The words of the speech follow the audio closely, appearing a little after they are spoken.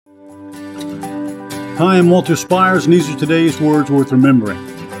Hi, I'm Walter Spires, and these are today's words worth remembering.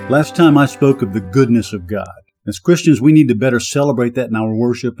 Last time I spoke of the goodness of God. As Christians, we need to better celebrate that in our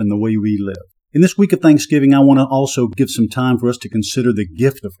worship and the way we live. In this week of Thanksgiving, I want to also give some time for us to consider the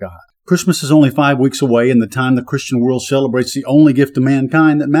gift of God. Christmas is only 5 weeks away, and the time the Christian world celebrates the only gift to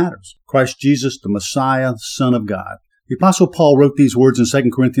mankind that matters, Christ Jesus, the Messiah, the Son of God. The Apostle Paul wrote these words in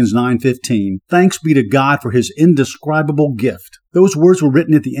 2 Corinthians 9:15, "Thanks be to God for His indescribable gift." Those words were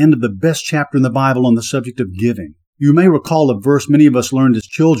written at the end of the best chapter in the Bible on the subject of giving. You may recall a verse many of us learned as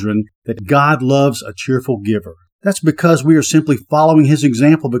children, that God loves a cheerful giver. That's because we are simply following His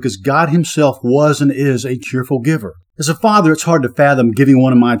example, because God Himself was and is a cheerful giver. As a father, it's hard to fathom giving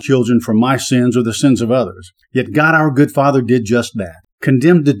one of my children for my sins or the sins of others. Yet God, our good Father, did just that.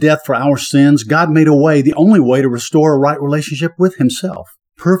 Condemned to death for our sins, God made a way, the only way to restore a right relationship with Himself.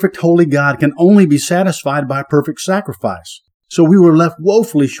 Perfect, holy God can only be satisfied by perfect sacrifice. So we were left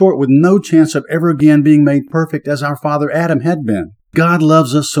woefully short with no chance of ever again being made perfect as our father Adam had been. God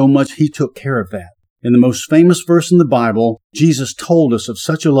loves us so much He took care of that. In the most famous verse in the Bible, Jesus told us of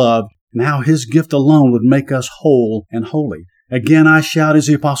such a love and how His gift alone would make us whole and holy. Again, I shout as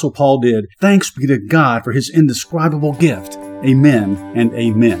the Apostle Paul did, "Thanks be to God for His indescribable gift." Amen and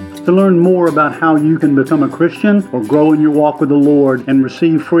amen. To learn more about how you can become a Christian or grow in your walk with the Lord and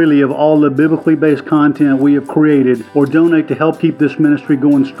receive freely of all the biblically based content we have created, or donate to help keep this ministry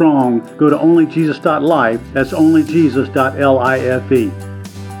going strong, go to onlyjesus.life. That's onlyjesus.life.